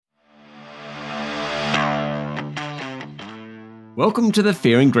Welcome to the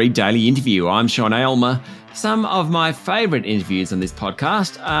Fear and Greed Daily Interview. I'm Sean Aylmer. Some of my favourite interviews on this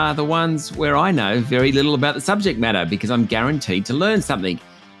podcast are the ones where I know very little about the subject matter because I'm guaranteed to learn something.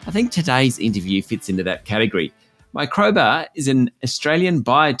 I think today's interview fits into that category. Microba is an Australian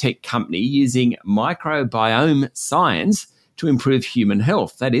biotech company using microbiome science to improve human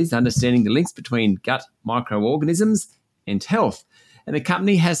health. That is, understanding the links between gut microorganisms and health. And the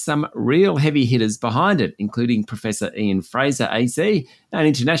company has some real heavy hitters behind it, including Professor Ian Fraser, AC, known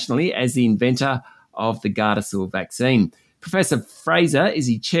internationally as the inventor of the Gardasil vaccine. Professor Fraser is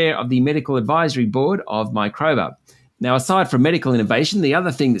the chair of the Medical Advisory Board of Microba. Now, aside from medical innovation, the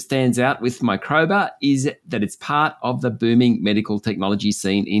other thing that stands out with Microba is that it's part of the booming medical technology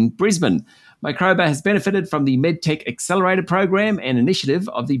scene in Brisbane. Microba has benefited from the medtech accelerator program and initiative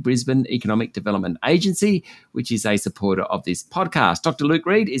of the Brisbane Economic Development Agency, which is a supporter of this podcast. Dr. Luke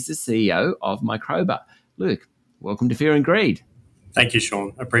Reid is the CEO of Microba. Luke, welcome to Fear and Greed. Thank you,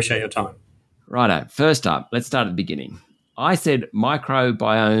 Sean. I appreciate your time. Righto. First up, let's start at the beginning. I said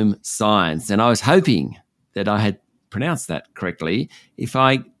microbiome science, and I was hoping that I had pronounced that correctly. If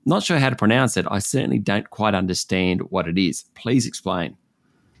I'm not sure how to pronounce it, I certainly don't quite understand what it is. Please explain.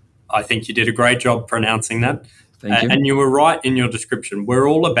 I think you did a great job pronouncing that. Thank you. And you were right in your description. We're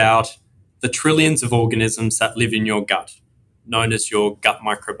all about the trillions of organisms that live in your gut, known as your gut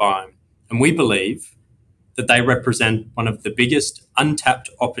microbiome. And we believe that they represent one of the biggest untapped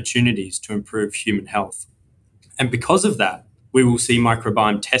opportunities to improve human health. And because of that, we will see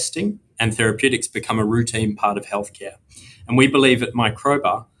microbiome testing and therapeutics become a routine part of healthcare. And we believe at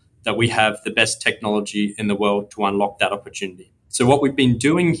Microba that we have the best technology in the world to unlock that opportunity. So what we've been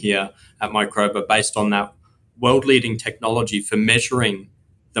doing here at Microba, based on that world-leading technology for measuring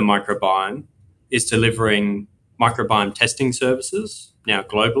the microbiome, is delivering microbiome testing services now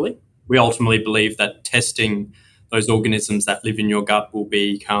globally. We ultimately believe that testing those organisms that live in your gut will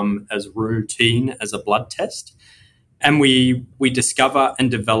become as routine as a blood test. And we discover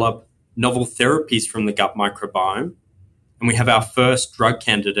and develop novel therapies from the gut microbiome. And we have our first drug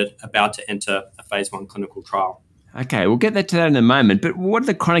candidate about to enter a phase 1 clinical trial. Okay, we'll get to that in a moment. But what are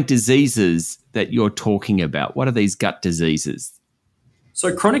the chronic diseases that you're talking about? What are these gut diseases?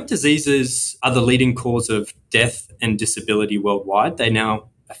 So chronic diseases are the leading cause of death and disability worldwide. They now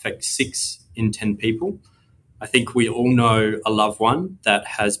affect 6 in 10 people. I think we all know a loved one that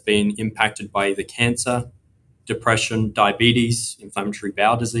has been impacted by either cancer, depression, diabetes, inflammatory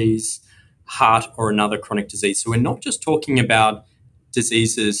bowel disease, heart, or another chronic disease. So we're not just talking about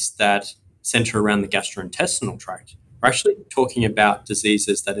diseases that center around the gastrointestinal tract. We're actually talking about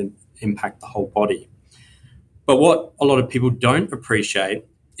diseases that impact the whole body. But what a lot of people don't appreciate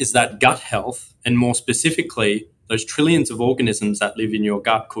is that gut health, and more specifically, those trillions of organisms that live in your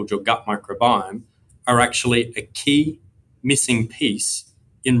gut called your gut microbiome, are actually a key missing piece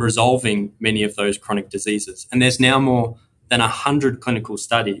in resolving many of those chronic diseases. And there's now more than 100 clinical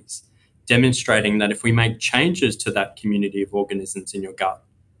studies demonstrating that if we make changes to that community of organisms in your gut,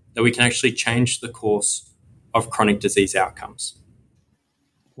 that we can actually change the course of chronic disease outcomes.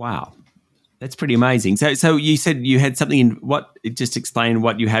 Wow. That's pretty amazing. So you said you had something in just explain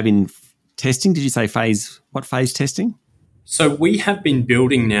what you have in testing. Did you say what phase testing? So we have been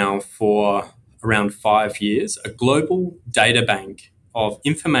building now for around 5 years, a global data bank of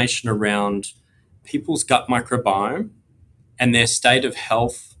information around people's gut microbiome and their state of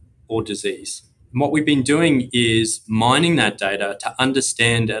health or disease. And what we've been doing is mining that data to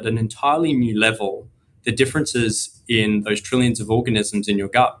understand at an entirely new level the differences in those trillions of organisms in your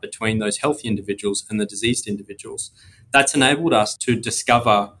gut between those healthy individuals and the diseased individuals. That's enabled us to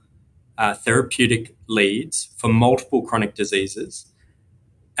discover therapeutic leads for multiple chronic diseases.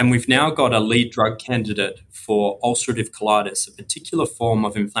 And we've now got a lead drug candidate for ulcerative colitis, a particular form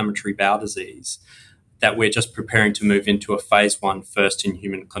of inflammatory bowel disease that we're just preparing to move into a phase 1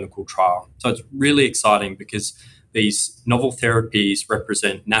 first-in-human clinical trial. So it's really exciting because these novel therapies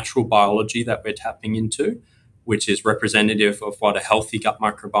represent natural biology that we're tapping into, which is representative of what a healthy gut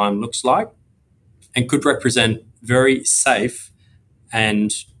microbiome looks like, and could represent very safe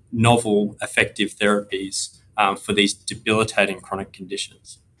and novel, effective therapies for these debilitating chronic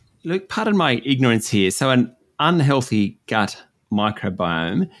conditions. Look, pardon my ignorance here. So an unhealthy gut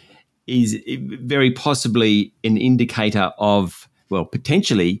microbiome is very possibly an indicator of, well,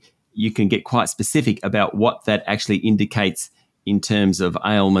 potentially you can get quite specific about what that actually indicates in terms of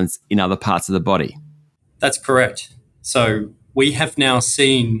ailments in other parts of the body. That's correct. So we have now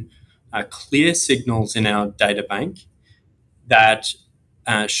seen clear signals in our data bank that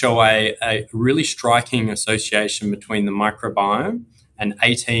show a really striking association between the microbiome and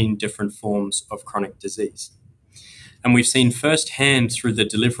 18 different forms of chronic disease. And we've seen firsthand through the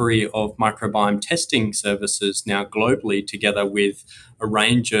delivery of microbiome testing services now globally, together with a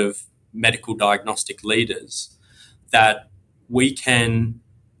range of medical diagnostic leaders, that we can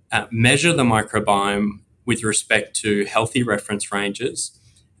measure the microbiome with respect to healthy reference ranges.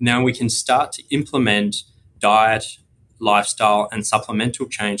 Now we can start to implement diet, lifestyle, and supplemental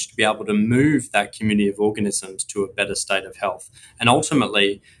change to be able to move that community of organisms to a better state of health. And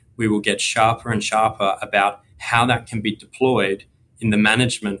ultimately, we will get sharper and sharper about how that can be deployed in the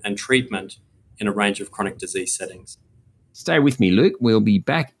management and treatment in a range of chronic disease settings. Stay with me, Luke. We'll be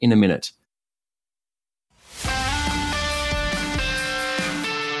back in a minute.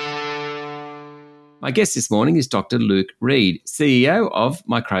 My guest this morning is Dr. Luke Reid, CEO of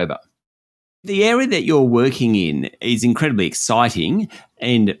Microba. The area that you're working in is incredibly exciting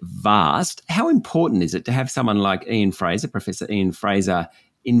and vast. How important is it to have someone like Ian Fraser, Professor Ian Fraser,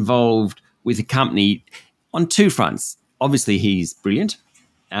 involved with a company on two fronts? Obviously, he's brilliant,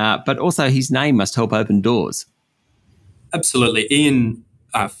 but also his name must help open doors. Absolutely. Ian,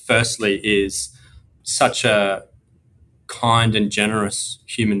 firstly, is such a kind and generous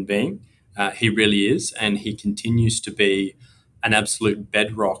human being. He really is, and he continues to be an absolute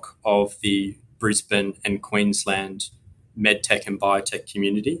bedrock of the Brisbane and Queensland medtech and biotech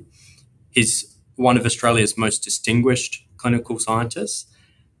community. He's one of Australia's most distinguished clinical scientists,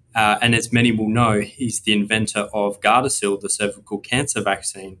 and as many will know, he's the inventor of Gardasil, the cervical cancer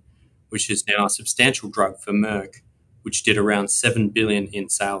vaccine, which is now a substantial drug for Merck, which did around $7 billion in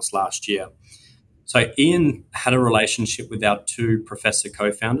sales last year. So Ian had a relationship with our two professor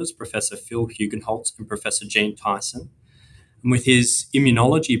co-founders, Professor Phil Hugenholtz and Professor Jean Tyson. And with his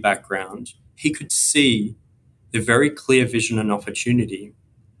immunology background, he could see the very clear vision and opportunity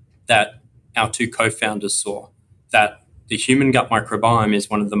that our two co-founders saw, that the human gut microbiome is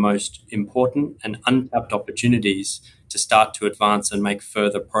one of the most important and untapped opportunities to start to advance and make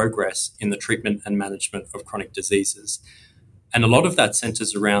further progress in the treatment and management of chronic diseases. And a lot of that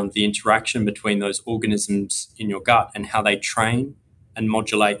centers around the interaction between those organisms in your gut and how they train and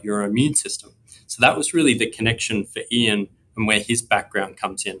modulate your immune system. So that was really the connection for Ian and where his background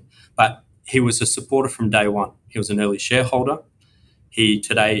comes in. But he was a supporter from day one. He was an early shareholder. He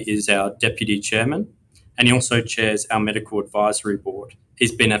today is our deputy chairman, and he also chairs our medical advisory board.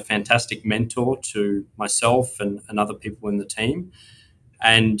 He's been a fantastic mentor to myself and other people in the team.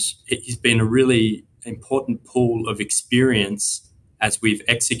 And he's been a really important pool of experience as we've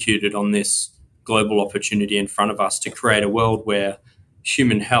executed on this global opportunity in front of us to create a world where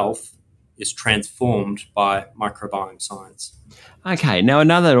human health is transformed by microbiome science. Okay, now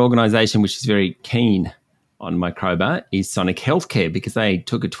another organisation which is very keen on Microba is Sonic Healthcare, because they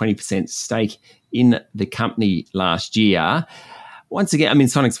took a 20% stake in the company last year. Once again, I mean,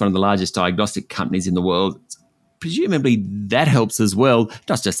 Sonic's one of the largest diagnostic companies in the world. Presumably that helps as well,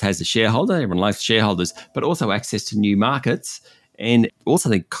 not just as a shareholder, everyone likes shareholders, but also access to new markets and also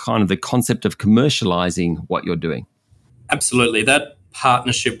the concept of commercializing what you're doing. Absolutely. That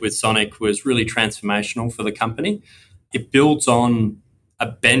partnership with Sonic was really transformational for the company. It builds on a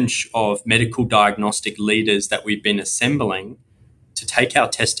bench of medical diagnostic leaders that we've been assembling to take our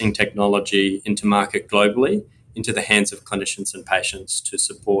testing technology into market globally, into the hands of clinicians and patients to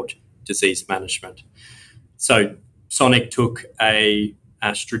support disease management. So Sonic took a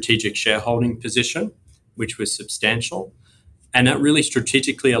strategic shareholding position, which was substantial, and that really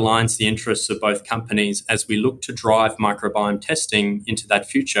strategically aligns the interests of both companies as we look to drive microbiome testing into that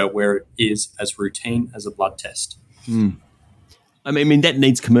future where it is as routine as a blood test. I mean, that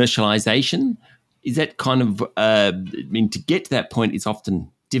needs commercialization. Is that to get to that point is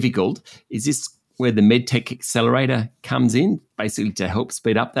often difficult. Is this where the medtech accelerator comes in, basically to help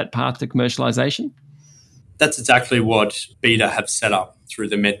speed up that path to commercialization? That's exactly what Beta have set up through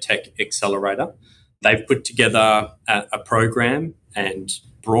the medtech accelerator. They've put together a program and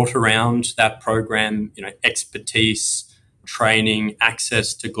brought around that program, expertise, training,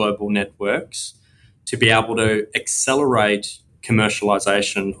 access to global networks to be able to accelerate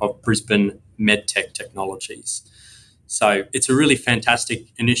commercialization of Brisbane medtech technologies. So it's a really fantastic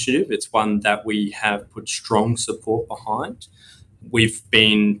initiative. It's one that we have put strong support behind. We've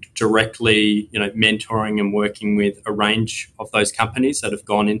been directly, mentoring and working with a range of those companies that have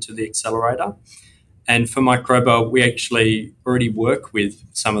gone into the accelerator. And for Microba, we actually already work with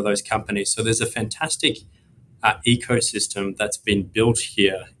some of those companies. So there's a fantastic ecosystem that's been built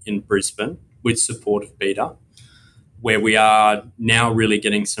here in Brisbane with support of Beta, where we are now really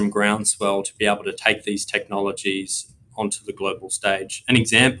getting some groundswell to be able to take these technologies onto the global stage. An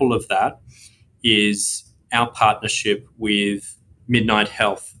example of that is our partnership with Midnight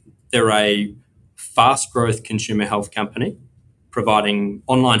Health. They're a fast growth consumer health company providing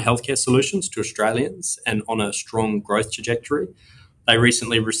online healthcare solutions to Australians and on a strong growth trajectory. They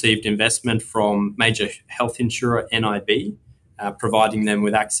recently received investment from major health insurer NIB, providing them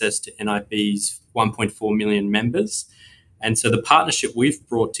with access to NIB's 1.4 million members. And so the partnership we've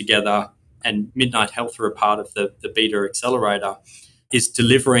brought together, and Midnight Health are a part of the Beta Accelerator, is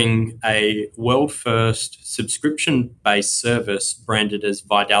delivering a world-first subscription-based service branded as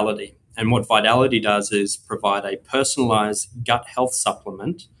Vitality. And what Vitality does is provide a personalised gut health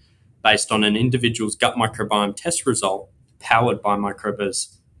supplement based on an individual's gut microbiome test result powered by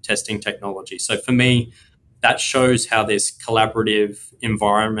Microba's testing technology. So for me, that shows how this collaborative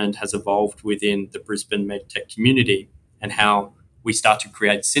environment has evolved within the Brisbane medtech community and how we start to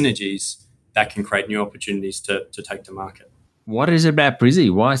create synergies that can create new opportunities to take to market. What is it about Brizzy?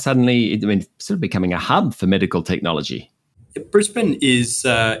 Why suddenly, sort of becoming a hub for medical technology? Brisbane is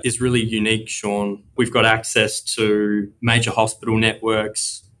really unique, Sean. We've got access to major hospital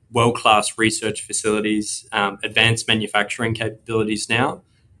networks, world-class research facilities, advanced manufacturing capabilities now,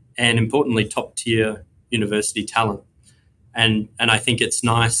 and importantly, top-tier university talent. And I think it's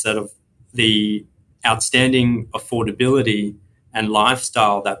nice that of the outstanding affordability and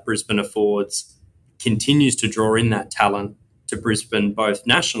lifestyle that Brisbane affords continues to draw in that talent to Brisbane both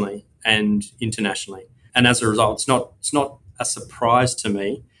nationally and internationally. And as a result, it's not a surprise to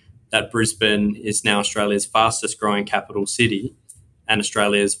me that Brisbane is now Australia's fastest growing capital city and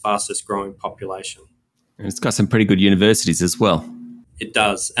Australia's fastest growing population. And it's got some pretty good universities as well. It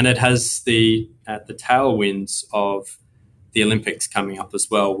does. And it has the tailwinds of the Olympics coming up as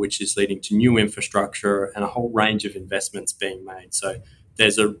well, which is leading to new infrastructure and a whole range of investments being made. So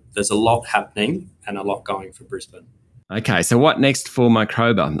there's a lot happening and a lot going for Brisbane. Okay, so what next for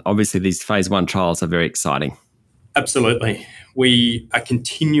Microba? Obviously, these phase 1 trials are very exciting. Absolutely. We are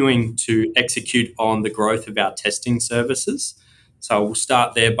continuing to execute on the growth of our testing services. So we'll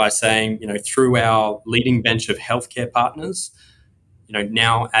start there by saying, through our leading bench of healthcare partners,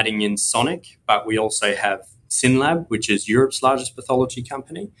 now adding in Sonic, but we also have SynLab, which is Europe's largest pathology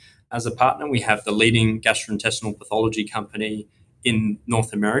company. As a partner, we have the leading gastrointestinal pathology company in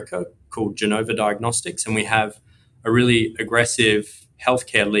North America called Genova Diagnostics, and we have a really aggressive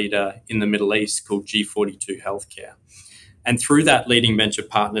healthcare leader in the Middle East called G42 Healthcare. And through that leading bench of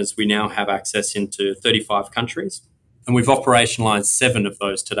partners, we now have access into 35 countries, and we've operationalized 7 of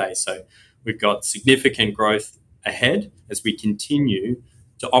those today. So we've got significant growth ahead as we continue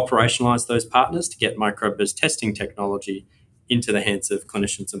to operationalize those partners to get Microba's testing technology into the hands of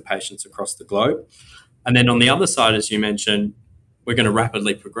clinicians and patients across the globe. And then on the other side, as you mentioned, we're going to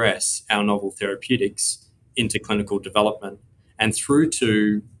rapidly progress our novel therapeutics into clinical development and through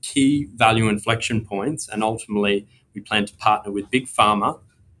to key value inflection points. And ultimately, we plan to partner with Big Pharma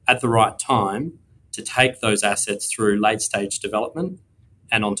at the right time to take those assets through late-stage development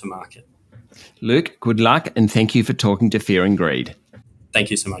and onto market. Luke, good luck and thank you for talking to Fear and Greed.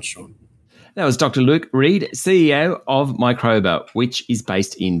 Thank you so much, Sean. That was Dr. Luke Reid, CEO of Microba, which is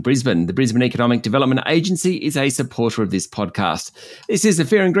based in Brisbane. The Brisbane Economic Development Agency is a supporter of this podcast. This is the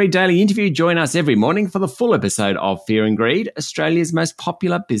Fear and Greed Daily Interview. Join us every morning for the full episode of Fear and Greed, Australia's most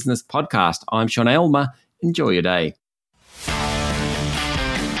popular business podcast. I'm Sean Aylmer. Enjoy your day.